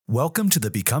Welcome to the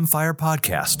Become Fire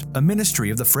podcast, a ministry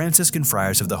of the Franciscan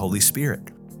Friars of the Holy Spirit.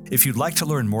 If you'd like to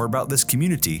learn more about this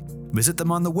community, visit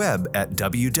them on the web at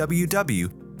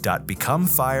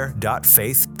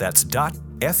www.becomefire.faith. That's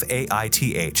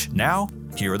 .faith. Now,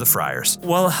 here are the Friars.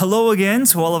 Well, hello again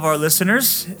to all of our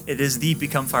listeners. It is the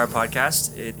Become Fire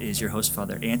podcast. It is your host,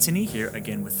 Father Anthony, here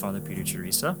again with Father Peter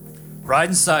Teresa.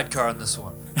 Riding sidecar on this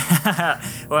one.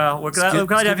 Well, we're glad to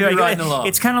have you.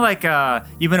 It's kind of like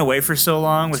you've been away for so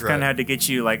long. We've kind of had to get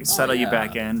you, settle you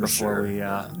back in before we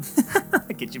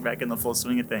get you back in the full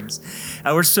swing of things.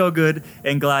 We're so good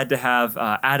and glad to have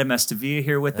Adam Estevilla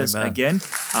here with us again.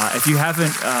 If you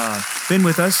haven't been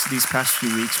with us these past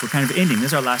few weeks, we're kind of ending. This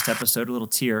is our last episode, a little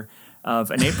tear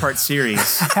of an 8-part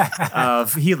series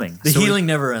of healing. The healing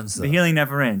never ends, though. The healing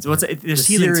never ends. Well, there's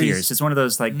healing tears. It's one of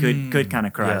those good kind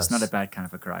of cries, not a bad kind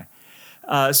of a cry.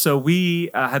 So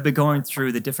we have been going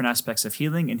through the different aspects of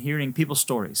healing and hearing people's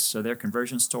stories, so their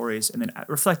conversion stories, and then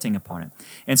reflecting upon it.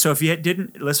 And so if you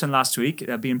didn't listen last week,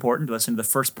 that'd be important to listen to the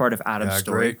first part of Adam's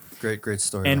story. Great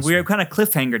story. And we kind of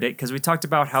cliffhangered it because we talked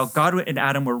about how God and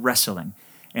Adam were wrestling.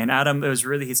 And Adam,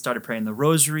 he started praying the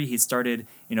rosary. He started,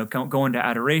 going to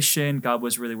adoration. God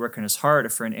was really working his heart. A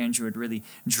friend, Andrew, had really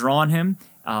drawn him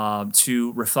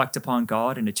to reflect upon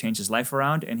God and to change his life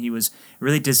around. And he was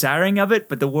really desiring of it,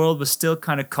 but the world was still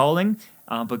kind of calling.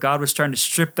 But God was trying to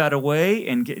strip that away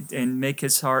and make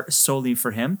his heart solely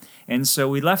for him. And so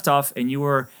we left off, and you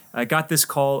were got this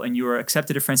call, and you were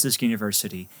accepted at Franciscan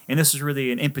University. And this was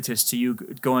really an impetus to you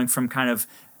going from kind of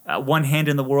one hand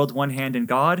in the world, one hand in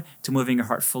God, to moving your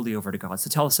heart fully over to God. So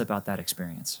tell us about that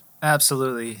experience.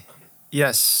 Absolutely.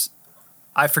 Yes.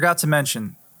 I forgot to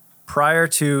mention,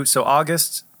 so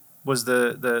August was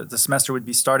the semester would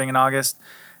be starting in August.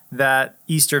 That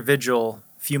Easter Vigil,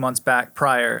 a few months back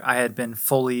prior, I had been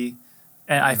fully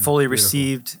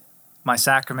received my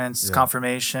sacraments,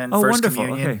 confirmation, first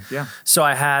communion. Okay. Yeah. So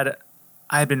I had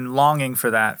been longing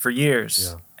for that for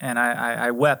years. Yeah. And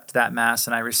I wept that Mass,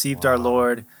 and I received our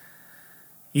Lord,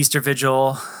 Easter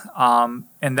Vigil,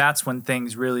 and that's when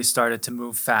things really started to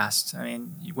move fast. I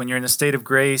mean, when you're in a state of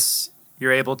grace,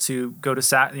 you're able to go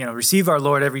to receive our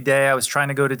Lord every day. I was trying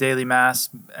to go to daily Mass,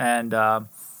 and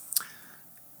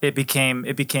it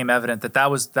became evident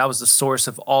that was the source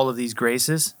of all of these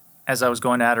graces. As I was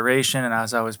going to adoration and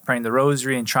as I was praying the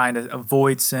rosary and trying to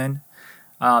avoid sin,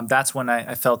 that's when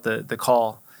I felt the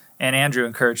call. And Andrew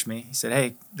encouraged me. He said,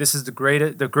 "Hey, this is the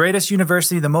greatest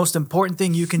university. The most important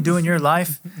thing you can do in your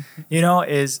life,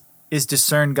 is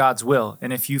discern God's will.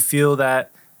 And if you feel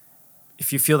that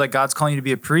God's calling you to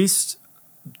be a priest,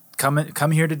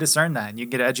 come here to discern that, and you can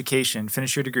get an education,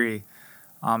 finish your degree."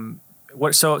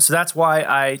 So that's why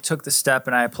I took the step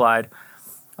and I applied.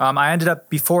 I ended up,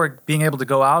 before being able to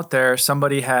go out there,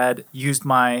 somebody had used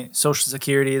my Social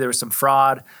Security. There was some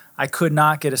fraud. I could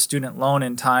not get a student loan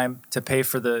in time to pay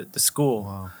for the school.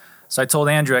 Wow. So I told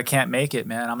Andrew, I can't make it,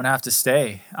 man. I'm going to have to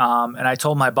stay. And I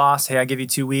told my boss, hey, I give you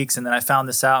 2 weeks. And then I found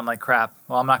this out. I'm like, crap.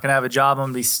 Well, I'm not going to have a job. I'm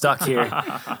going to be stuck here.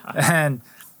 And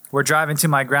we're driving to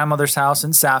my grandmother's house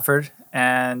in Safford.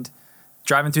 And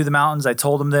driving through the mountains, I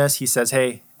told him this. He says,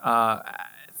 hey,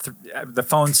 the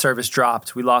phone service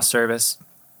dropped. We lost service.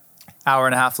 Hour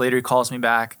and a half later, he calls me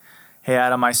back. Hey,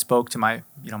 Adam, I spoke to my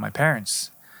parents.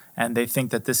 And they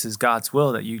think that this is God's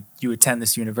will, that you attend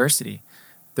this university.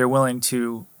 They're willing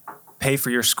to pay for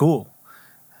your school.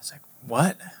 I was like,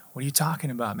 what? What are you talking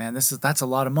about, man? That's a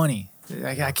lot of money.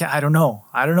 I don't know.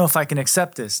 I don't know if I can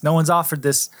accept this. No one's offered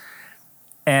this.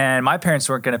 And my parents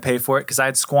weren't going to pay for it because I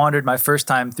had squandered my first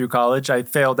time through college. I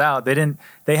failed out.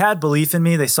 They had belief in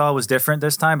me. They saw it was different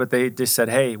this time, but they just said,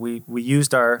 hey, we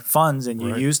used our funds and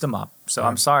you used them up. So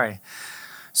I'm sorry.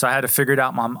 So I had to figure it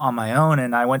out on my own.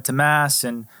 And I went to Mass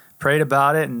and prayed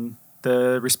about it, and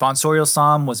the responsorial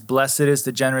psalm was, "Blessed is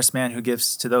the generous man who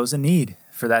gives to those in need,"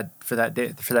 for that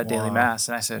daily Mass.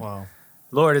 And I said,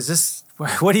 Lord,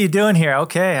 what are you doing here?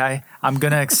 Okay, I'm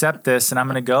going to accept this, and I'm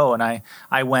going to go. And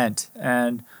I went,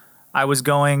 and I was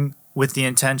going with the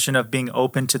intention of being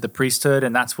open to the priesthood,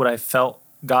 and that's what I felt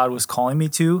God was calling me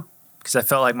to, because I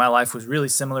felt like my life was really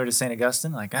similar to St.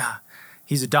 Augustine. Like,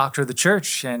 he's a doctor of the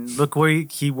church, and look where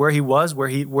he was,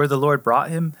 where the Lord brought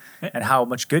him, and how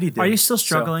much good he did. Are you still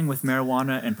struggling with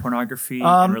marijuana and pornography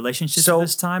and relationships at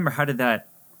this time, or how did that?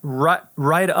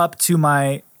 Right up to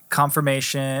my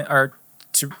confirmation, or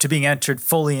to being entered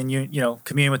fully in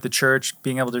communion with the church,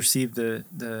 being able to receive the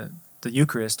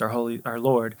Eucharist, our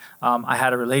Lord. I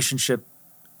had a relationship,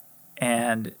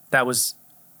 and that was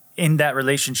in that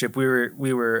relationship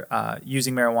we were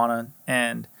using marijuana,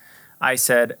 and I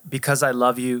said, because I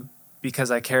love you,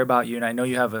 because I care about you, and I know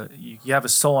you have a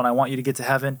soul, and I want you to get to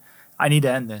heaven, I need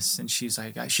to end this. And she's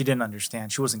like, she didn't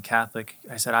understand. She wasn't Catholic.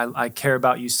 I said, I care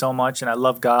about you so much, and I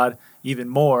love God even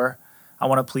more. I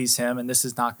want to please him, and this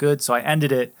is not good. So I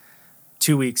ended it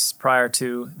 2 weeks prior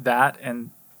to that.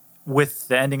 And with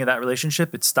the ending of that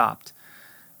relationship, it stopped.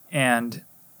 And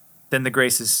then the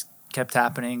graces kept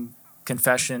happening,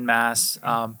 confession, mass,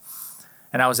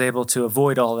 and I was able to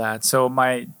avoid all that. So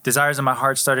my desires in my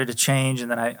heart started to change, and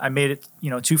then I made it,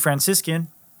 to Franciscan.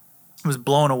 I was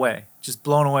blown away, just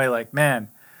blown away. Like, man,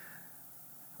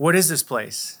 what is this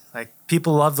place? Like,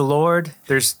 people love the Lord.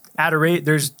 There's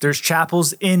there's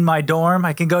chapels in my dorm.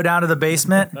 I can go down to the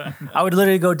basement. I would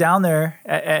literally go down there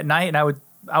at night, and I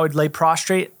would lay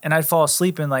prostrate, and I'd fall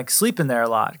asleep and sleep in there a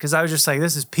lot, because I was just like,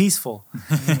 this is peaceful.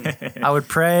 I would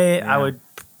pray. Yeah. I would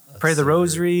pray the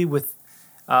rosary with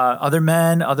other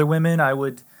men, other women. I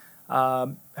would,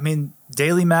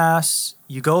 daily mass.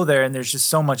 You go there, and there's just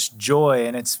so much joy,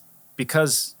 and it's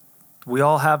because we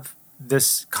all have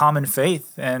this common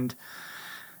faith, and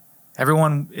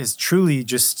everyone is truly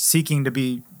just seeking to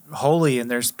be holy, and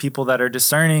there's people that are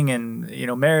discerning in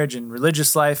marriage and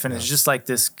religious life, and it's just like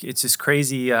this. It's this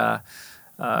crazy,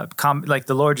 like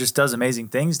the Lord just does amazing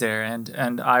things there.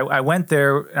 And I went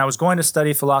there, and I was going to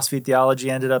study philosophy and theology.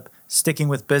 Ended up sticking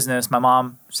with business. My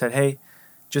mom said, "Hey,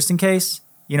 just in case,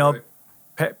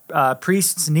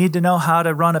 priests need to know how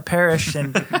to run a parish,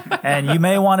 and and you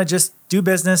may want to just do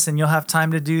business, and you'll have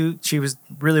time to do." She was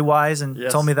really wise and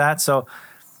told me that. So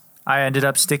I ended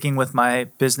up sticking with my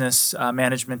business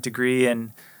management degree.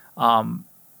 And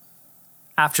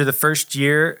after the first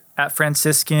year at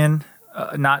Franciscan,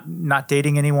 not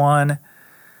dating anyone,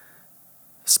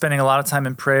 spending a lot of time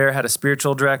in prayer, had a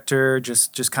spiritual director,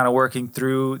 just kind of working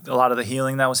through a lot of the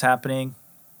healing that was happening.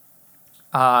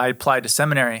 I applied to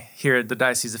seminary here at the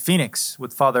Diocese of Phoenix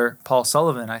with Father Paul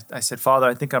Sullivan. I said, "Father,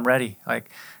 I think I'm ready."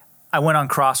 I went on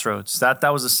Crossroads. That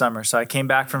was the summer. So I came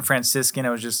back from Franciscan. I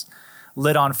was just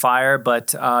lit on fire.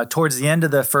 But towards the end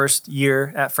of the first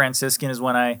year at Franciscan is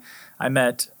when I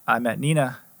met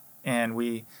Nina, and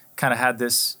we kind of had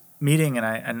this meeting.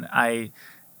 And I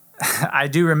I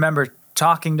do remember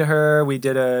talking to her. We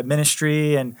did a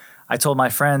ministry, and I told my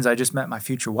friends I just met my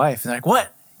future wife. And they're like,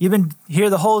 "What? You've been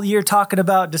here the whole year talking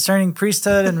about discerning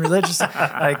priesthood and religious?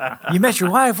 You met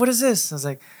your wife? What is this?" I was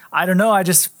like, "I don't know.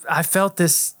 I felt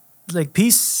this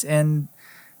peace, and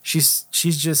she's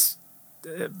just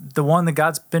the one that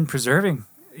God's been preserving,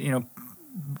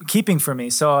 keeping for me."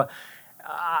 So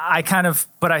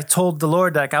but I told the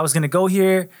Lord I was going to go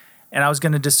here, and I was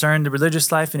going to discern the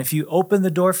religious life. And if you open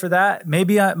the door for that,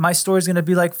 maybe my story is going to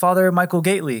be like Father Michael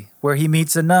Gately, where he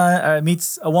meets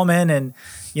a woman, and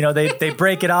they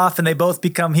break it off, and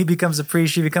he becomes a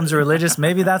priest, she becomes a religious.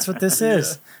 Maybe that's what this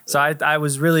is. So I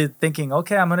was really thinking,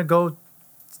 okay, I'm going to go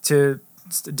to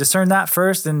discern that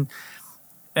first.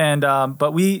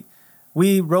 But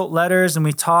we wrote letters, and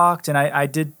we talked, and I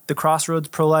did the Crossroads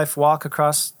pro-life walk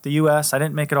across the U.S. I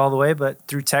didn't make it all the way, but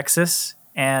through Texas.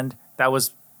 And that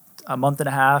was a month and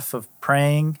a half of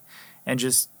praying and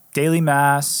just daily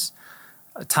mass,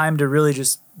 a time to really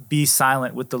just be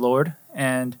silent with the Lord.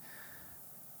 And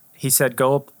he said,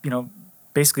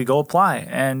 basically go apply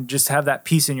and just have that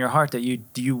peace in your heart that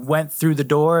you went through the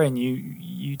door, and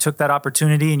you took that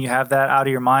opportunity, and you have that out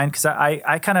of your mind. Because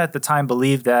I kind of at the time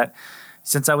believed that,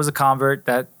 since I was a convert,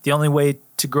 that the only way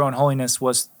to grow in holiness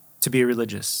was to be a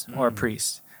religious or a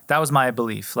priest. That was my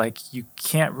belief. You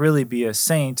can't really be a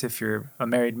saint if you're a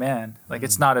married man.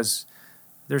 There's not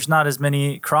as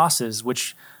many crosses,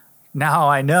 which now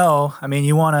I know. I mean,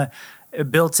 you want a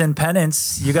built-in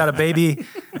penance. You got a baby,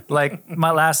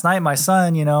 last night, my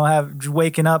son, have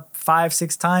waking up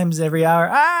 5-6 times every hour.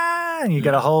 And you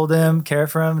got to hold him, care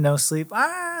for him, no sleep.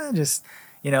 Just,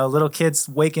 little kids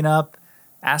waking up,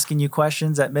 asking you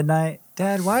questions at midnight.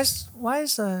 "Dad, why is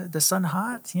the sun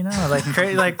hot?"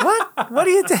 Crazy.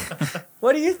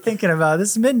 What are you thinking about?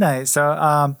 This is midnight.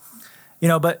 So,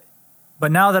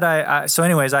 but now that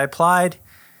I applied,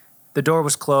 the door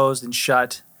was closed and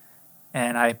shut,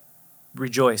 and I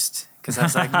rejoiced, because I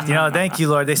was like, thank you,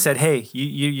 Lord. They said, "Hey,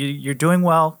 you're doing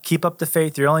well. Keep up the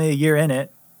faith. You're only a year in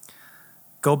it.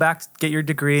 Go back, get your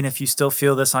degree, and if you still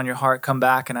feel this on your heart, come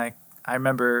back." And I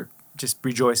remember just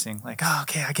rejoicing,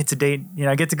 okay, I get to date,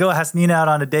 I get to go ask Nina out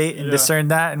on a date and discern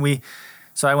that. And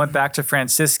so I went back to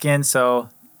Franciscan. So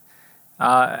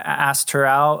asked her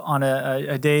out on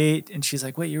a date, and she's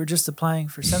like, "Wait, you were just applying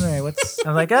for seminary.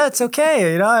 I'm like, it's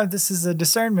okay. This is a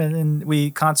discernment." And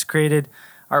we consecrated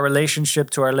our relationship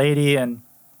to Our Lady, and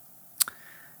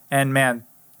man,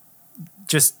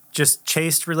 just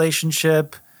chaste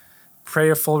relationship,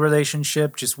 prayerful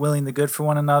relationship, just willing the good for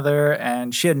one another.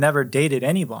 And she had never dated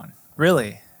anyone,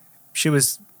 really. She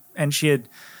was and she had,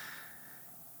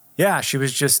 she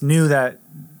was just knew that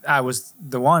I was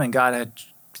the one, and God had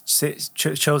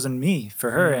chosen me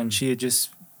for her, and she had just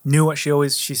knew what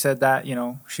she said that,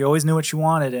 she always knew what she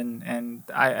wanted, and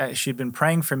she'd been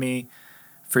praying for me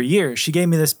for years. She gave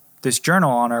me this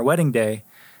journal on our wedding day.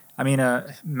 I mean,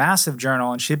 a massive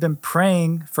journal, and she'd been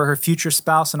praying for her future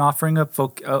spouse and offering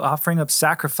up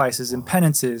sacrifices and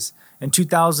penances in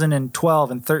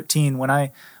 2012 and 13 when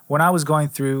I was going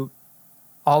through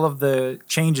all of the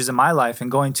changes in my life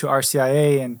and going to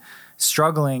RCIA and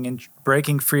struggling and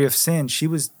breaking free of sin. She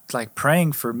was like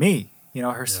praying for me,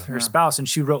 her spouse, and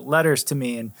she wrote letters to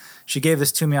me, and she gave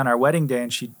this to me on our wedding day,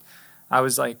 and I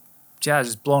was like,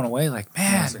 just blown away, like,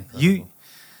 man,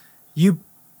 you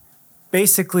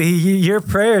basically, your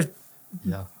prayer,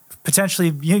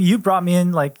 potentially, you brought me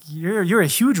in, like, you're a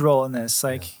huge role in this.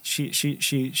 Like,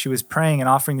 she was praying and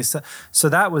offering this. So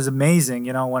that was amazing.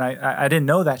 When I didn't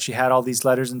know that she had all these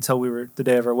letters until we were the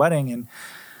day of our wedding.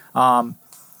 And,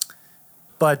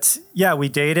 but yeah, we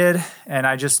dated, and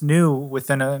I just knew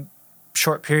within a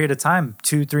short period of time,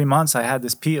 2-3 months, I had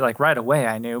this like right away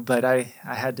I knew, but I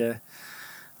had to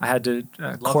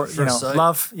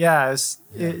love. Yeah.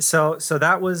 So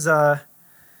that was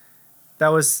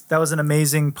an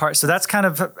amazing part. So that's kind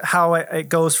of how it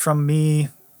goes from me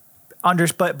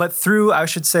but through, I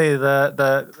should say,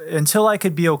 the until I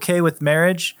could be okay with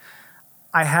marriage,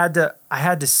 I had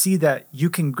to see that you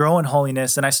can grow in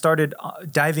holiness. And I started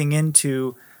diving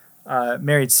into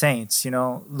married saints,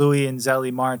 Louis and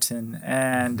Zélie Martin,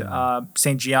 and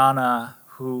Saint Gianna,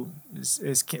 who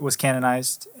was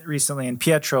canonized recently, and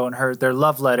Pietro and their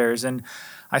love letters. And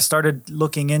I started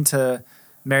looking into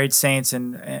married saints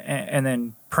and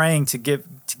then praying to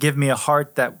give me a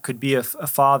heart that could be a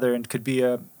father and could be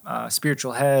a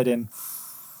spiritual head, and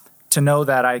to know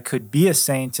that I could be a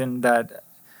saint, and that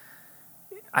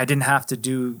I didn't have to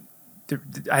do.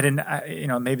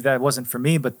 Maybe that wasn't for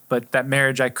me, but that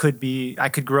marriage I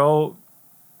could grow,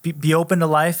 be open to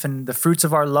life, and the fruits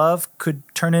of our love could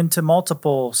turn into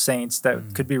multiple saints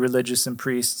that could be religious and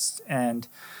priests. And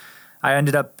I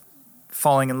ended up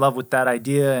falling in love with that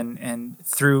idea, and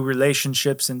through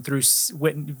relationships and through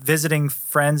visiting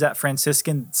friends at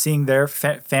Franciscan, seeing their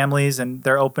families and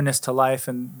their openness to life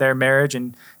and their marriage,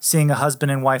 and seeing a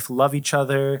husband and wife love each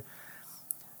other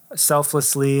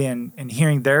selflessly, and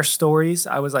hearing their stories,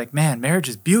 I was like, man, marriage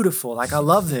is beautiful. Like, I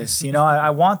love this, I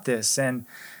want this. And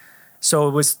so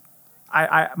it was,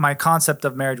 my concept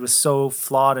of marriage was so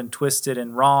flawed and twisted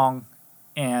and wrong,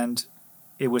 and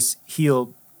it was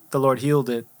healed. The Lord healed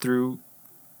it through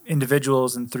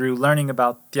individuals and through learning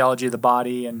about theology of the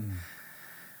body, and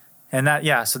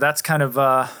that, so that's kind of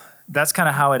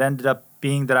how it ended up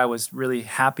being, that I was really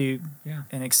happy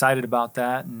and excited about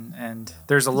that. And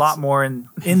there's a lot more in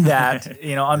that,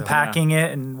 unpacking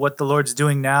it and what the Lord's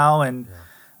doing now, and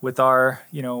with our,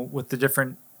 with the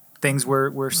different things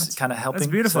we're kind of helping.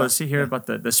 It's beautiful to see here about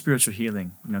the spiritual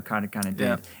healing, kind of did.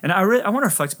 Yeah. And I want to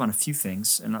reflect upon a few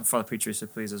things, and Father Preacher, so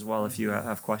please as well if you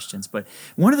have questions. But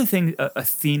one of the things, a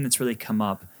theme that's really come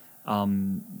up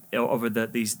over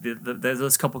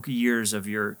those couple of years of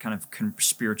your kind of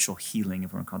spiritual healing,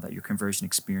 if we want to call that, your conversion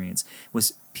experience,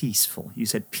 was peaceful. You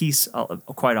said peace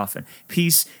quite often.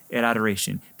 Peace and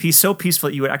adoration. Peace so peaceful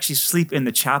that you would actually sleep in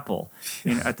the chapel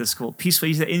at the school. Peaceful.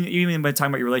 You said, even by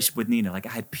talking about your relationship with Nina, like, I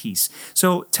had peace.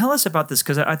 So tell us about this,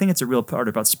 because I think it's a real part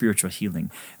about spiritual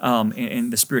healing in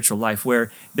the spiritual life,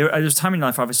 where there's a time in your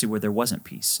life, obviously, where there wasn't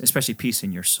peace, especially peace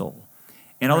in your soul.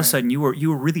 And all of a sudden, you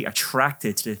were really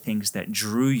attracted to the things that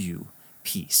drew you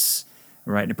peace,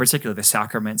 right? And in particular, the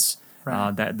sacraments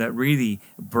that really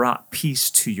brought peace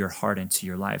to your heart and to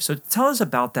your life. So tell us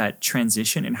about that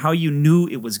transition and how you knew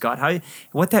it was God,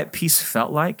 what that peace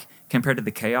felt like compared to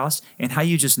the chaos, and how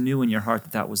you just knew in your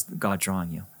heart that was God drawing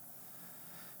you.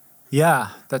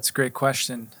 Yeah, that's a great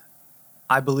question.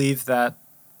 I believe that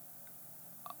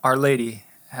Our Lady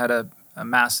had a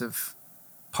massive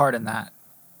part in that,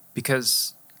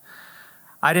 because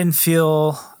I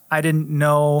didn't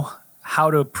know how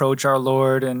to approach our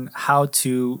Lord, and how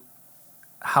to,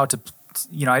 I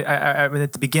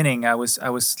at the beginning, I was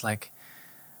like,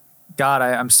 God,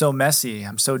 I'm so messy,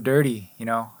 I'm so dirty,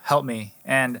 help me.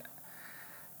 And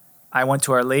I went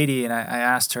to Our Lady, and I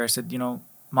asked her, I said,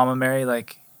 Mama Mary,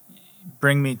 like,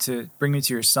 bring me to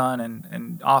your son,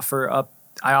 and I offer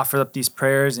up these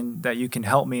prayers, and that you can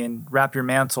help me and wrap your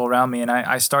mantle around me. And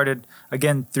I started,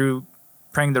 again, through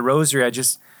praying the rosary, I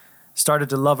just started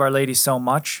to love Our Lady so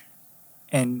much.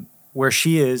 And where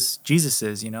she is, Jesus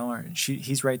is, or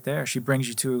he's right there. She brings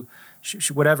you to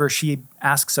whatever she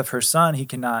asks of her son. He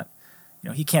cannot,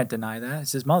 he can't deny that.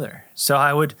 It's his mother. So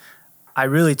I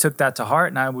really took that to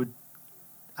heart, and I would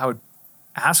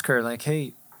ask her like,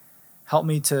 hey, help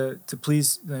me to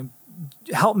please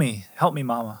help me,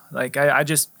 mama. Like I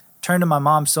just turned to my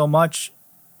mom so much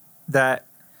that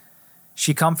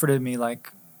she comforted me,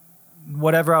 like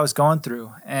whatever I was going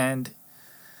through. And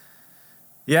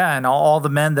yeah, and all the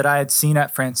men that I had seen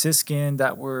at Franciscan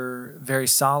that were very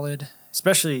solid,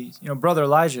 especially, Brother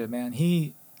Elijah, man,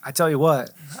 I tell you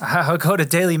what, I would go to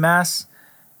daily mass.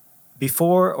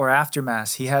 Before or after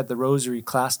mass, he had the rosary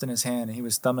clasped in his hand, and he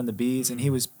was thumbing the beads, and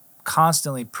he was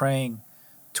constantly praying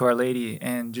to Our Lady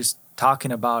and just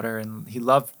talking about her, and he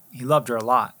loved her a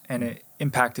lot, and it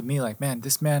impacted me. Like, man,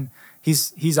 this man,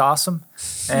 he's awesome,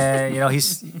 and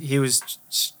he was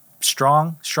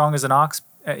strong as an ox.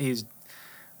 He's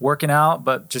working out,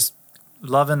 but just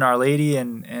loving Our Lady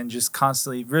and just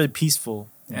constantly really peaceful,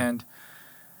 and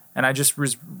I just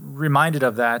was reminded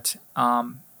of that.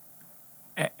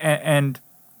 And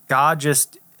God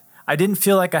I didn't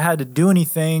feel like I had to do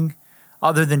anything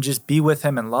other than just be with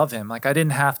him and love him. Like I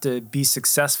didn't have to be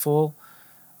successful,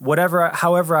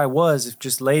 however I was,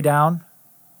 just lay down,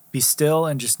 be still,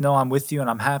 and just know I'm with you and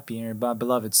I'm happy and you're my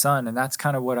beloved son. And that's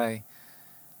kind of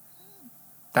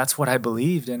that's what I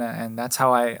believed. And that's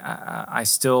how I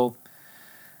still,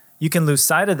 you can lose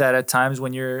sight of that at times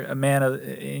when you're a man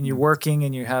and you're working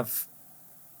and you have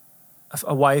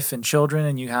a wife and children,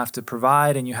 and you have to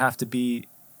provide, and you have to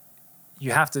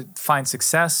find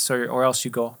success, or else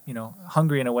you go,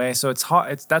 hungry in a way. So it's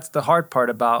hard. That's the hard part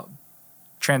about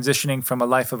transitioning from a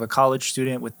life of a college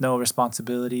student with no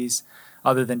responsibilities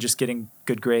other than just getting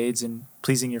good grades and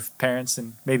pleasing your parents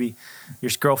and maybe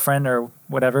your girlfriend or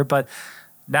whatever. But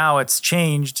now it's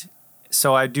changed.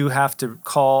 So I do have to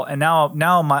call, and now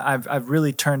I've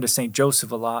really turned to St.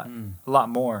 Joseph a lot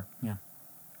more. Yeah.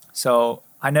 So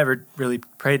I never really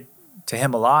prayed to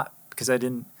him a lot because I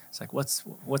didn't. It's like, what's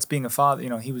being a father?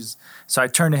 So I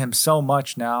turn to him so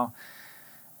much now,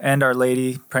 and Our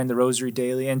Lady, praying the Rosary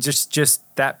daily, and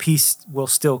just that peace will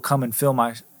still come and fill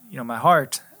my my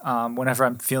heart whenever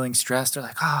I'm feeling stressed or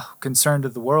like concerned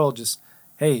of the world. Just,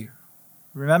 hey,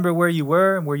 remember where you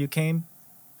were and where you came,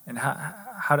 and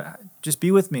how to just be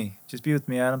with me,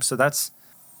 Adam. So that's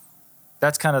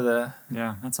kind of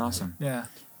that's awesome. Yeah.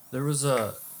 There was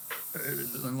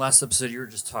in the last episode, you were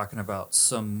just talking about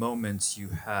some moments you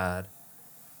had.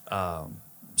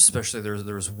 Especially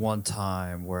there was one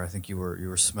time where I think you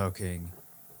were smoking,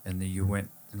 and then you went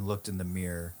and looked in the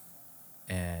mirror,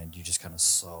 and you just kind of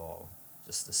saw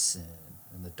just the sin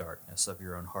and the darkness of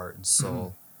your own heart and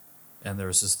soul, and there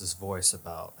was just this voice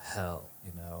about hell,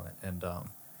 and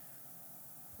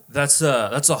that's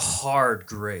a hard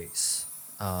grace.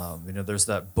 There's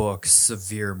that book,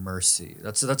 Severe Mercy.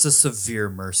 That's a severe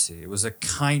mercy. It was a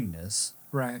kindness.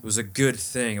 Right. It was a good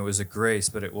thing. It was a grace,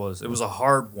 but it was a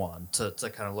hard one to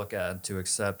kind of look at and to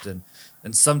accept. And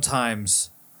sometimes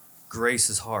grace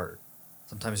is hard.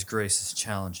 Sometimes grace is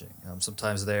challenging.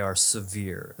 Sometimes they are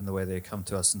severe in the way they come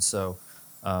to us. And so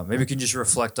maybe you can just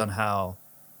reflect on how,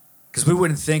 because we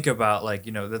wouldn't think about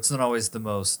that's not always the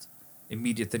most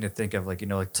immediate thing to think of, like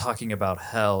talking about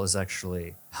hell is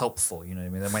actually helpful,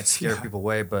 that might scare people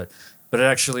away, but it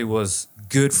actually was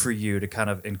good for you to kind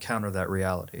of encounter that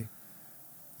reality.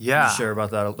 Yeah. Can you share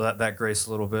about that grace a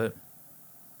little bit?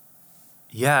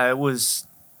 Yeah, it was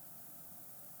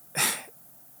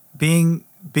being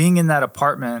in that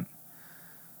apartment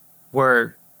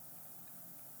where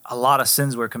a lot of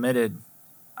sins were committed.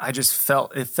 I just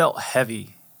felt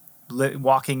heavy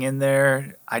walking in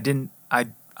there.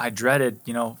 I dreaded,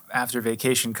 after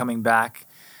vacation coming back,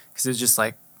 because it was just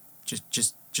like,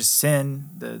 just sin,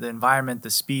 the environment, the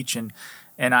speech, and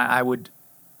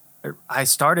I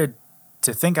started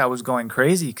to think I was going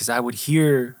crazy because I would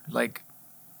hear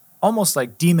almost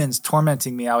like demons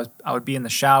tormenting me. I would be in the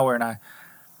shower and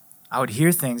I would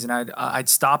hear things, and I'd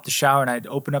stop the shower and I'd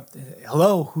open up,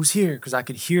 hello, who's here? Because I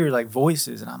could hear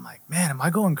voices, and I'm like, man, am I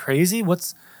going crazy?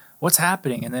 What's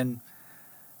happening? And then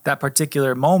that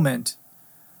particular moment,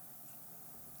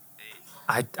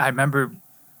 I remember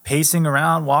pacing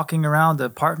around, walking around the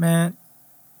apartment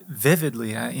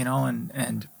vividly,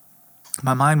 and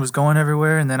my mind was going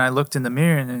everywhere. And then I looked in the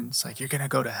mirror, and it's like, you're going to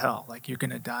go to hell. Like, you're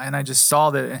going to die. And I just saw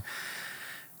that,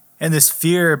 and this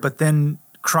fear, but then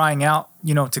crying out,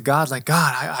 to God, like,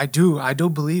 God, I do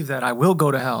believe that I will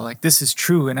go to hell. Like, this is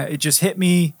true. And it just hit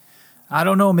me. I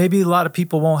don't know, maybe a lot of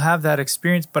people won't have that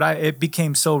experience, but it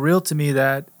became so real to me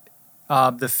that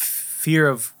the fear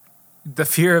of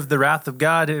the wrath of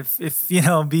God, if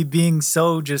being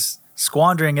so just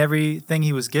squandering everything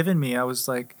he was giving me. I was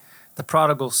like the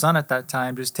prodigal son at that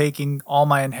time, just taking all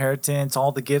my inheritance,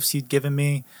 all the gifts he'd given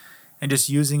me, and just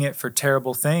using it for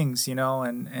terrible things, you know,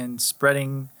 and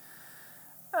spreading.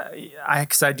 I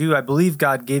believe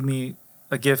God gave me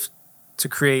a gift to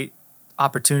create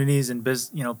opportunities and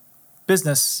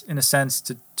business in a sense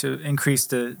to increase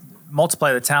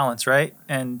multiply the talents, right?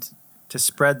 And to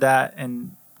spread that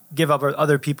and give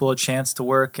other people a chance to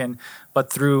work.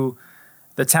 But through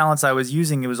the talents I was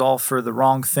using, it was all for the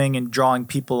wrong thing and drawing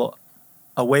people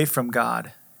away from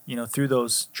God, you know, through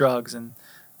those drugs and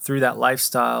through that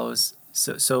lifestyle.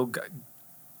 So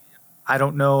I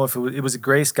don't know if it was a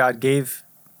grace God gave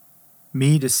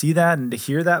me to see that and to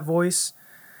hear that voice,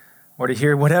 or to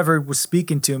hear whatever was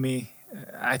speaking to me.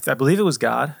 I believe it was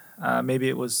God. Maybe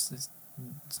it was,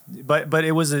 but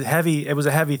it was a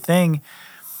heavy thing.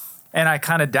 And I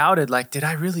kind of doubted, like, did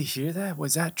I really hear that?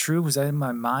 Was that true? Was that in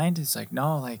my mind? It's like,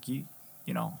 no, like you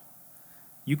know,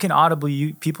 you can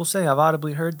audibly, people say I've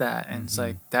audibly heard that. And it's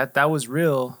like, that was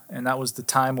real. And that was the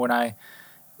time when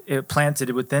it planted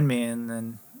it within me, and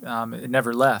then it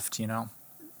never left, you know?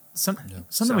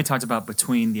 Something we talked about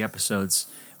between the episodes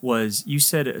was, you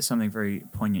said something very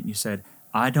poignant. You said,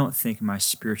 I don't think my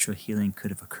spiritual healing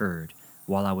could have occurred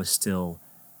while I was still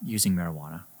using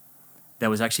marijuana. That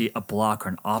was actually a block or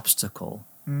an obstacle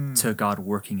to God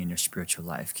working in your spiritual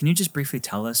life. Can you just briefly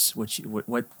tell us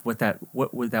what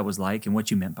that was like and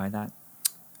what you meant by that?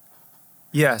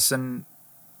 Yes, and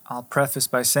I'll preface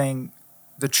by saying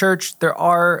the church, there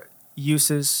are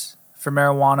uses for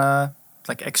marijuana,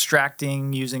 like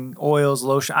extracting, using oils,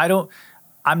 lotion.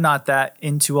 I'm not that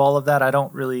into all of that. I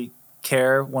don't really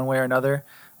care one way or another.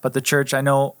 But the church, I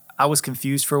know I was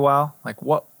confused for a while. Like,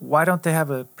 why don't they have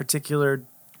a particular,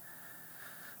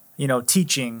 you know,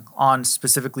 teaching on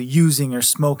specifically using or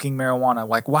smoking marijuana?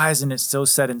 Like, why isn't it so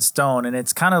set in stone? And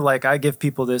it's kind of like, I give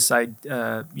people this, you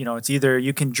know, it's either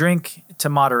you can drink to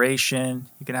moderation,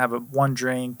 you can have one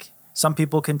drink. Some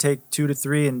people can take 2 to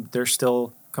 3 and they're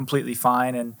still completely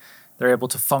fine and they're able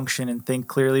to function and think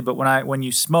clearly. But when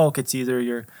you smoke, it's either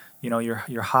you're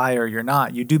high or you're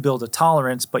not. You do build a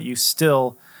tolerance, but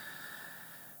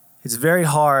it's very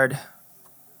hard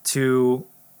to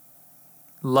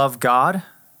love God,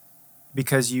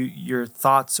 because your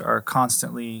thoughts are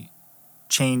constantly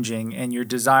changing and you're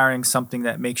desiring something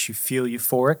that makes you feel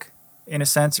euphoric. In a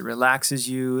sense, it relaxes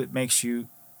you. It makes you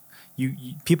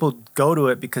people go to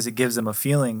it because it gives them a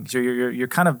feeling. So you're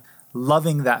kind of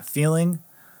loving that feeling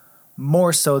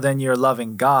more so than you're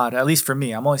loving God. At least for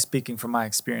me, I'm only speaking from my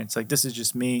experience. Like, this is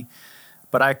just me,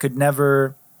 but I could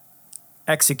never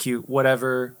execute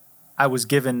whatever I was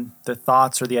given, the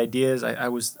thoughts or the ideas I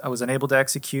was unable to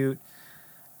execute.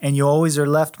 And you always are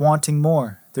left wanting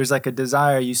more. There's like a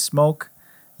desire. You smoke,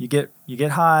 you get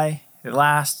high, it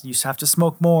lasts, you have to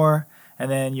smoke more, and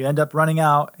then you end up running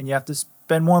out and you have to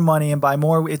spend more money and buy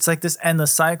more. It's like this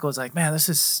endless cycle. It's like, man,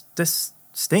 this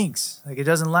stinks. Like, it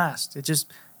doesn't last.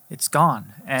 It's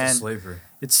gone. And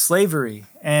it's slavery.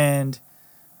 And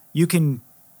you can,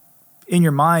 in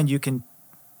your mind, you can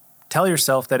tell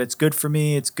yourself that it's good for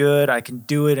me, it's good, I can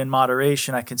do it in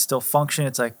moderation, I can still function.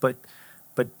 It's like,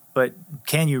 but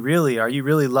can you really? Are you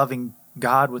really loving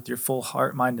God with your full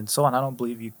heart, mind, and soul? And I don't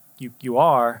believe you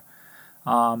are.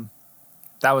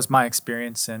 That was my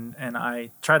experience, and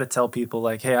I try to tell people,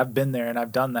 like, hey, I've been there and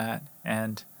I've done that,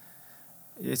 and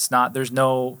it's not. There's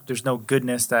no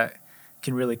goodness that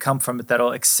can really come from it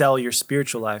that'll excel your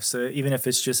spiritual life. So even if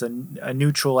it's just a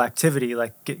neutral activity,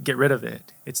 like get rid of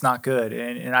it. It's not good,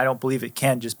 and I don't believe it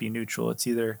can just be neutral. It's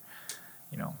either,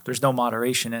 you know, there's no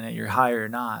moderation in it. You're high or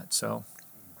not. So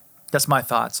that's my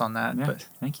thoughts on that. Yeah, but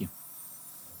thank you.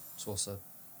 It's well said.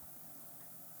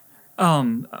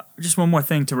 Just one more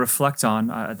thing to reflect on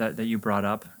that you brought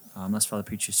up, unless Father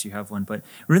Petrus, you have one, but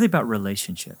really about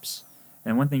relationships.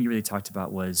 And one thing you really talked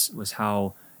about was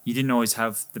how you didn't always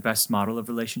have the best model of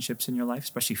relationships in your life,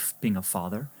 especially being a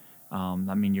father. I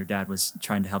mean, your dad was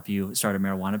trying to help you start a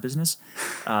marijuana business,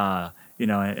 you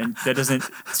know, and that doesn't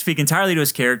speak entirely to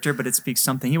his character, but it speaks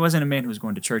something. He wasn't a man who was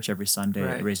going to church every Sunday,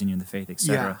 right, raising you in the faith,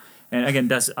 etc. Yeah. And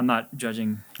again, I'm not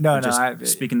judging.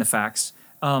 Speaking the facts.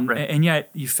 Right. And yet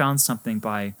you found something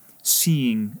by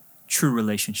seeing true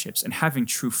relationships and having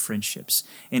true friendships.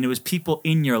 And it was people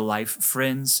in your life,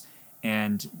 friends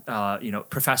and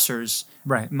professors,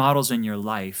 right, models in your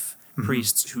life,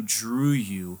 priests who drew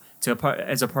you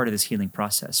as a part of this healing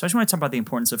process. So I just want to talk about the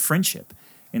importance of friendship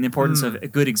and the importance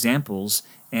of good examples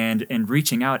and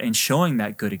reaching out and showing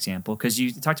that good example. Because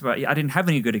you talked about, I didn't have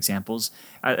any good examples.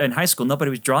 In high school,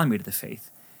 nobody was drawing me to the faith.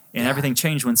 And everything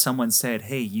changed when someone said,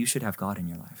 hey, you should have God in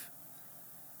your life.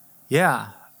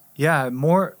 Yeah,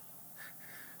 more.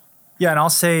 Yeah, and I'll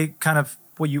say kind of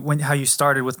how you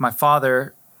started with my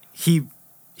father. He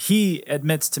he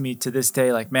admits to me to this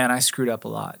day, like, man, I screwed up a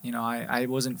lot. You know, I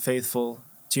wasn't faithful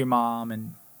to your mom,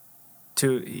 and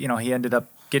he ended up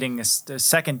getting a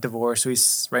second divorce. So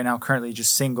he's right now currently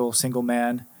just single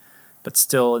man, but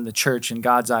still in the church in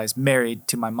God's eyes, married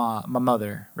to my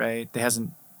mother, right? They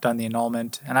hasn't done the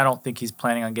annulment, and I don't think he's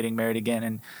planning on getting married again.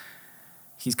 And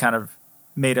he's kind of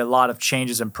made a lot of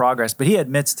changes and progress, but he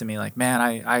admits to me, like, man,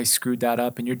 I screwed that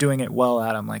up, and you're doing it well,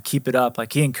 Adam. Like, keep it up.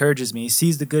 Like, he encourages me. He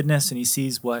sees the goodness, and he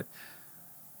sees what,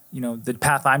 the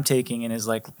path I'm taking, and is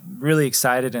like really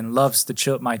excited and loves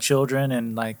my children.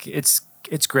 And like, it's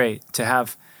great to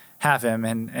have him.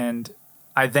 And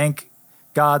I thank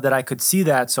God that I could see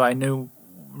that, so I knew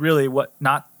really what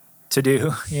not to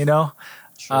do,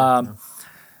 Sure,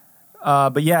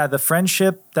 but yeah, the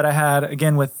friendship that I had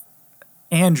again with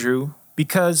Andrew,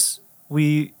 because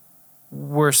we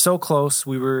were so close,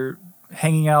 we were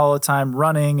hanging out all the time,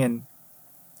 running, and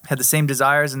had the same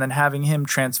desires, and then having him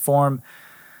transform,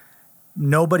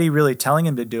 nobody really telling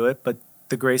him to do it, but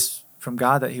the grace from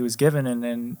God that he was given, and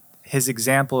then his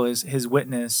example, his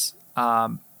witness,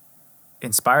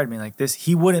 inspired me like this.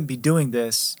 He wouldn't be doing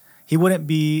this. He wouldn't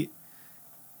be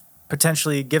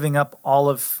potentially giving up all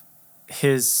of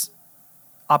his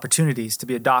opportunities to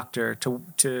be a doctor,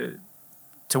 to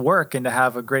work, and to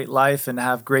have a great life, and to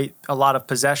have a lot of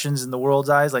possessions in the world's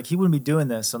eyes. Like, he wouldn't be doing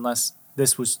this unless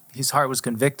his heart was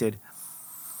convicted.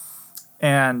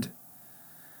 And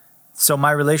so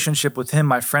my relationship with him,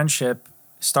 my friendship,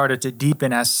 started to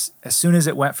deepen as soon as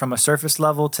it went from a surface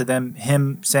level to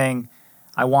him saying,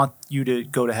 I want you to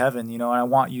go to heaven, and I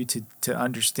want you to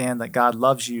understand that God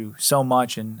loves you so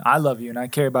much, and I love you, and I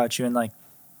care about you, and like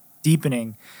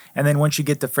deepening. And then once you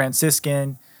get to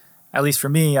Franciscan, at least for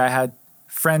me, I had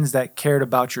friends that cared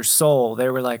about your soul. They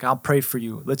were like, I'll pray for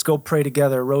you. Let's go pray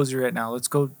together a rosary right now. Let's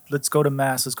go to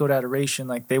mass. Let's go to adoration.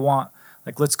 Like, they want,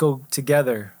 like, let's go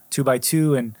together 2 by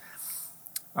 2. And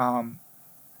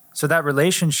so that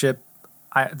relationship,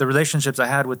 the relationships I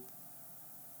had with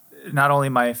not only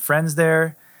my friends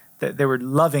there, that they were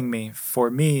loving me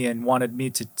for me and wanted me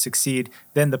to succeed.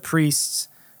 Then the priests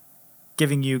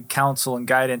giving you counsel and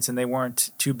guidance, and they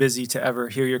weren't too busy to ever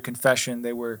hear your confession.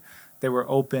 They were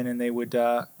open, and they would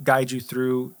guide you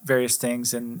through various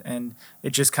things, and it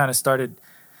just kind of started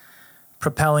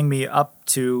propelling me up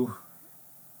to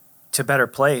a better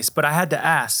place. But I had to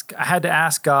ask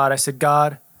God. I said,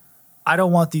 God, I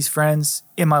don't want these friends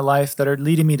in my life that are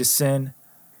leading me to sin.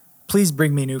 Please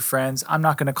bring me new friends. I'm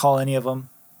not going to call any of them,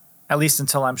 at least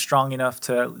until I'm strong enough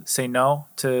to say no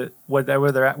to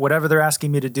whatever they're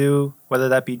asking me to do, whether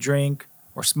that be drink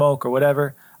or smoke or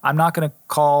whatever. I'm not going to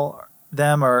call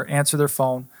them or answer their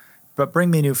phone, but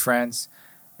bring me new friends.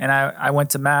 And I went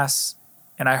to mass,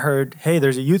 and I heard, hey,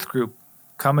 there's a youth group.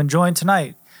 Come and join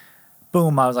tonight.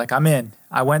 Boom. I was like, I'm in.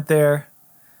 I went there,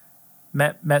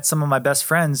 met some of my best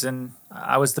friends, and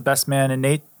I was the best man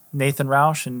in Nathan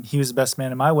Rausch, and he was the best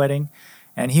man in my wedding,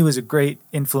 and he was a great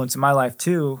influence in my life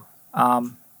too.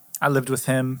 I lived with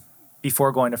him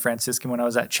before going to Franciscan when I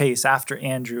was at Chase after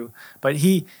Andrew, but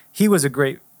he was a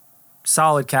great,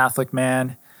 solid Catholic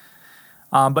man.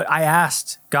 But I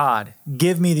asked God,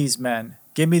 give me these men,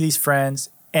 give me these friends,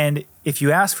 and if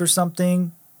you ask for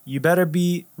something, you better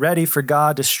be ready for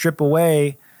God to strip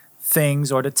away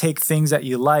things, or to take things that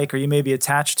you like or you may be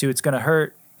attached to. It's going to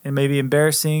hurt and may be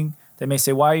embarrassing. They may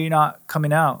say, why are you not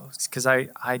coming out? Because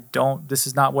I don't, this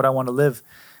is not what I want to live.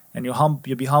 And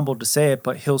you'll be humbled to say it,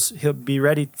 but he'll be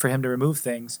ready for him to remove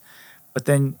things. But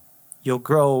then you'll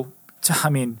grow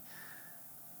to,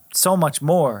 so much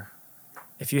more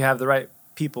if you have the right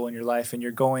people in your life, and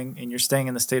you're staying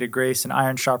in the state of grace, and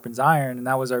iron sharpens iron. And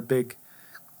that was our big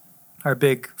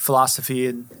philosophy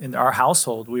in our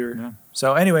household.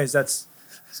 So anyways, that's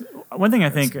one thing I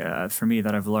think for me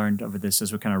that I've learned over this,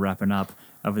 as we're kind of wrapping up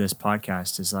over this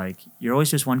podcast, is like, you're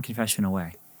always just one confession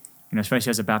away,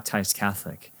 especially as a baptized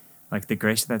Catholic. Like, the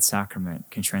grace of that sacrament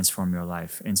can transform your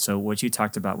life. And so what you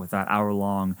talked about with that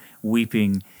hour-long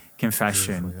weeping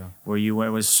confession, where it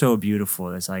was so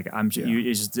beautiful. It's like,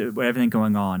 it's just everything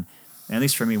going on. And at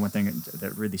least for me, one thing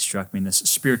that really struck me in this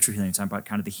spiritual healing, talking about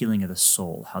kind of the healing of the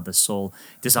soul, how the soul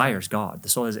desires God. The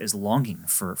soul is longing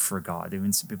for God.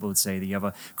 Even some people would say that you have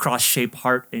a cross-shaped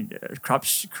hole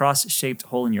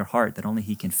in your heart that only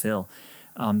He can fill.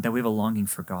 That we have a longing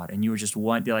for God. And you were just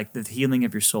like the healing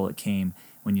of your soul, it came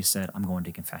when you said, I'm going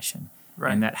to confession.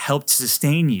 Right. And that helped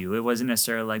sustain you. It wasn't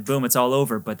necessarily like, boom, it's all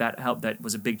over, but that helped. That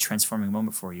was a big transforming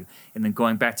moment for you. And then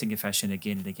going back to confession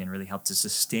again and again really helped to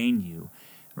sustain you,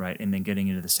 right? And then getting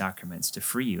into the sacraments to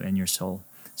free you and your soul.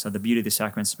 So the beauty of the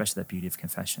sacraments, especially that beauty of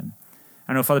confession.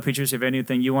 I don't know, Father Preachers, if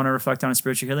anything you want to reflect on in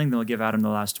spiritual healing, then we'll give Adam the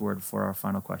last word for our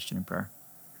final question in prayer.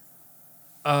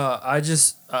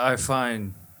 I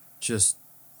find just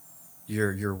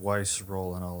your wife's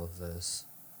role in all of this,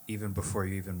 even before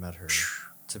you even met her,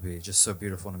 to be just so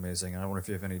beautiful and amazing. And I wonder if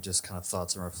you have any just kind of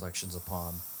thoughts and reflections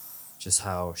upon just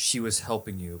how she was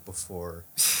helping you before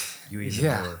you even knew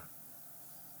her.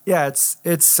 Yeah,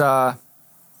 it's I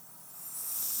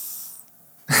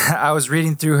was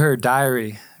reading through her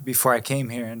diary before I came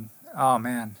here, and oh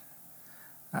man,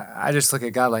 I just look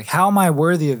at God like, how am I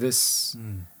worthy of this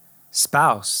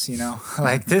spouse? You know,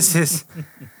 like this is,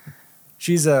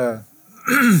 she's an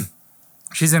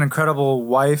incredible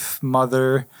wife,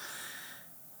 mother.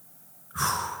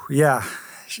 Yeah,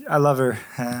 I love her.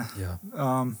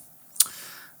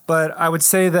 But I would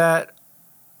say that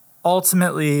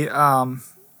ultimately,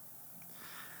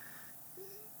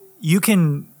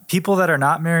 people that are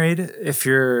not married, if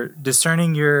you're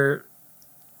discerning your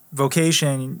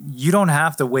vocation, you don't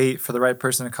have to wait for the right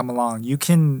person to come along. You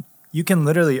can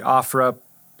literally offer up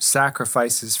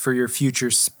sacrifices for your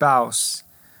future spouse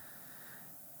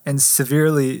and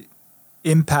severely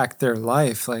impact their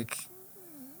life. Like,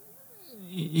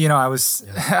 you know, I was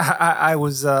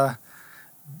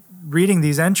reading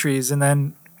these entries, and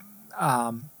then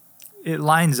it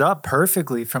lines up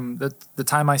perfectly from the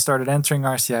time I started entering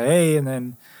RCIA, and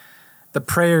then the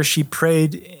prayer she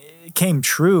prayed came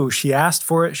true. She asked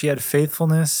for it. She had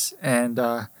faithfulness, and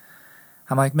I'm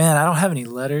like, man, I don't have any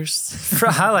letters.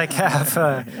 I like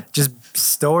have just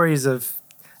stories of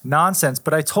nonsense.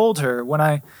 But I told her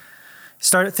when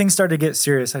things started to get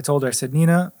serious. I told her, I said,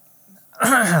 Nina,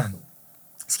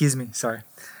 excuse me, sorry.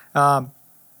 I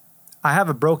have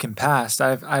a broken past.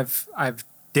 I've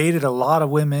dated a lot of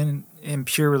women in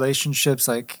pure relationships.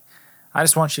 Like, I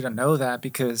just want you to know that,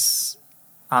 because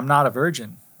I'm not a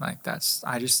virgin. Like,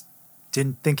 I just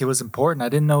didn't think it was important. I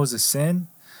didn't know it was a sin.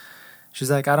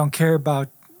 She's like, I don't care about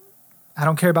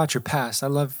your past. I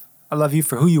love you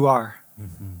for who you are,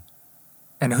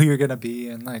 and who you're gonna be,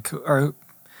 and like, or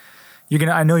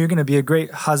I know you're gonna be a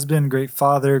great husband, great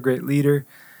father, great leader.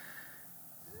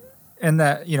 And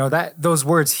that, you know, that those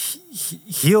words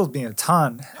healed me a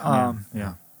ton.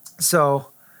 So,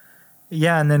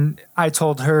 yeah. And then I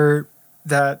told her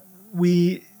that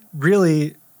we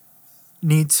really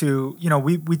need to, you know,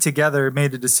 we together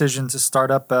made a decision to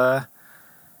start up a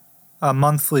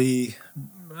monthly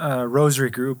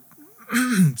rosary group,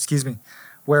 excuse me,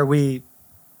 where we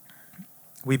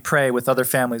pray with other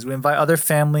families. We invite other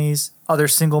families, other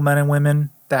single men and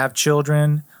women that have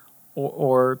children,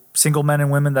 or single men and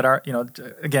women that are, you know,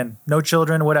 again, no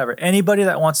children, whatever. Anybody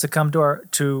that wants to come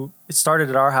it started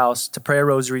at our house to pray a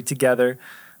rosary together.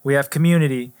 We have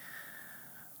community.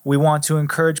 We want to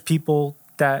encourage people,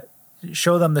 that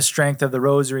show them the strength of the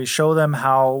rosary, show them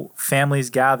how families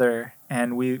gather,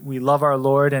 and we love our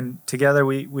Lord, and together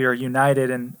we are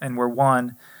united, and we're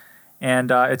one.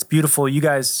 And it's beautiful. You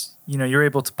guys, you know, you're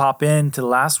able to pop in to the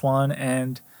last one,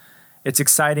 and it's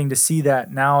exciting to see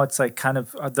that now it's like kind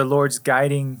of the Lord's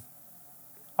guiding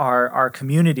our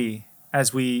community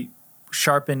as we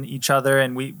sharpen each other.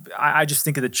 And I just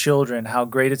think of the children, how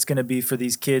great it's going to be for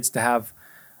these kids to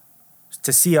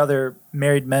see other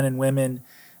married men and women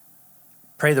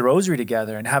pray the rosary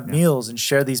together and have meals and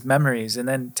share these memories. And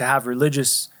then to have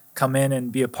religious come in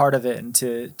and be a part of it, and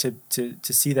to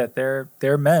see that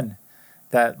they're men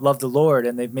that love the Lord,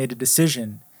 and they've made a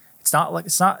decision. It's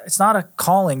not a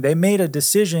calling. They made a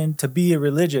decision to be a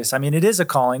religious. I mean, it is a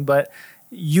calling, but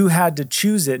you had to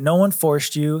choose it. No one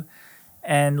forced you,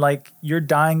 and like, you're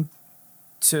laying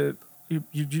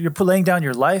down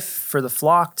your life for the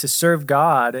flock to serve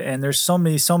God. And there's so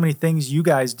many things you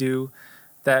guys do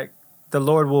that the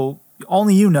Lord will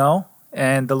only, you know,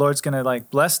 and the Lord's gonna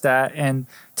like bless that, and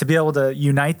to be able to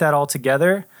unite that all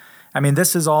together. I mean,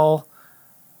 this is all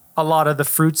a lot of the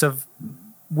fruits of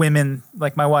women,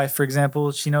 like my wife, for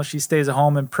example. She, you know, she stays at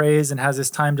home and prays and has this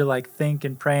time to like think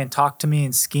and pray and talk to me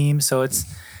and scheme. So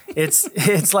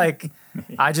it's like,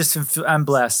 I'm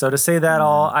blessed. So to say that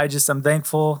I'm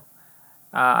thankful.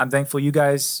 I'm thankful you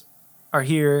guys are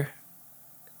here.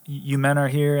 You men are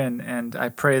here, and I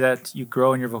pray that you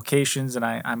grow in your vocations, and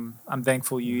I'm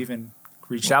thankful you even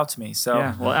reached out to me. So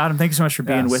yeah. Well, Adam, thank you so much for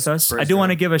being with us. I do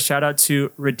want to give a shout out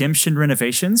to Redemption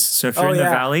Renovations. So if you're in the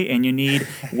Valley and you need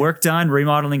work done,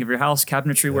 remodeling of your house,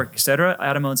 cabinetry work, etc.,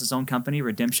 Adam owns his own company,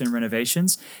 Redemption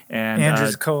Renovations. And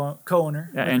Andrew's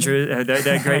co-owner. Yeah, Andrew,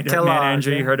 that great man,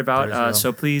 Andrew, you heard about.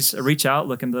 So please reach out,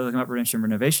 look him up, Redemption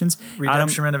Renovations.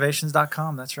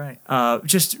 RedemptionRenovations.com. That's right.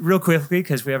 Just real quickly,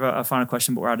 because we have a final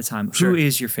question, but we're out of time. Sure. Who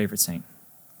is your favorite saint?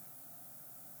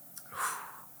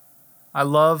 I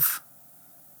love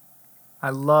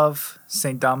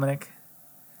Saint Dominic.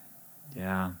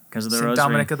 Yeah, because of the St. rosary.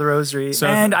 Dominic of the Rosary. So-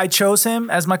 And I chose him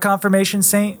as my confirmation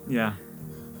saint. Yeah.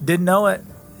 Didn't know it.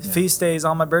 Feast day is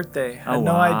on my birthday. Had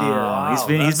no idea. He's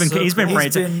been He's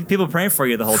praying. been- people praying for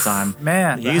you the whole time.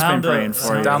 Man, He's been hound of praying for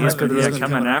St. you. Dominic He's of the been Rosary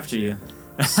coming coming after you.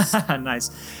 Nice.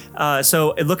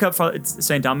 So look up for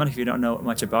St. Dominic if you don't know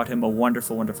much about him. A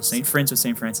wonderful, wonderful saint. Friends with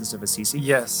St. Francis of Assisi.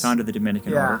 Yes. Founder of the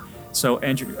Dominican Yeah. order. So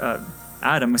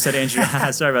Adam, I said Andrew.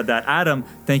 Sorry about that. Adam,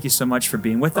 thank you so much for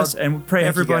being with us. And pray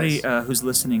thank you, everybody guys. who's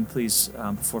listening, please,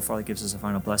 before Father gives us a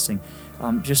final blessing,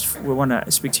 we want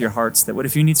to speak to your hearts that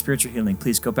if you need spiritual healing,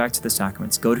 please go back to the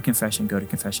sacraments. Go to confession, go to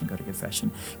confession, go to confession.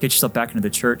 Get yourself back into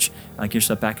the church. Get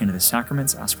yourself back into the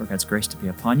sacraments. Ask for God's grace to be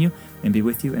upon you and be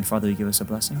with you. And Father, you give us a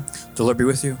blessing. The Lord be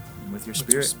with you. And with your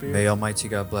spirit. May Almighty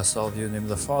God bless all of you in the name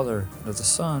of the Father, and of the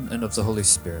Son, and of the Holy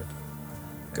Spirit.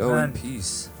 Go Amen. in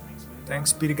peace.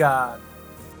 Thanks be to God.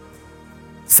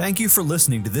 Thank you for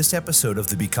listening to this episode of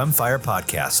the Become Fire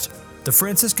podcast. The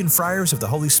Franciscan Friars of the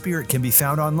Holy Spirit can be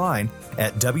found online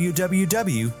at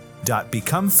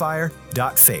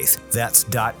www.becomefire.faith. That's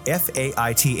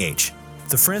 .faith.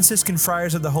 The Franciscan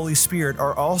Friars of the Holy Spirit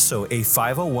are also a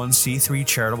 501c3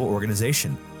 charitable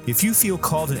organization. If you feel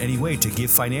called in any way to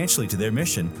give financially to their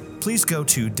mission, please go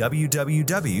to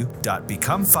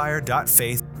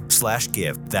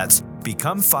www.becomefire.faith/give. That's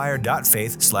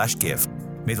becomefire.faith/give.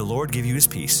 May the Lord give you his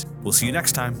peace. We'll see you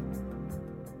next time.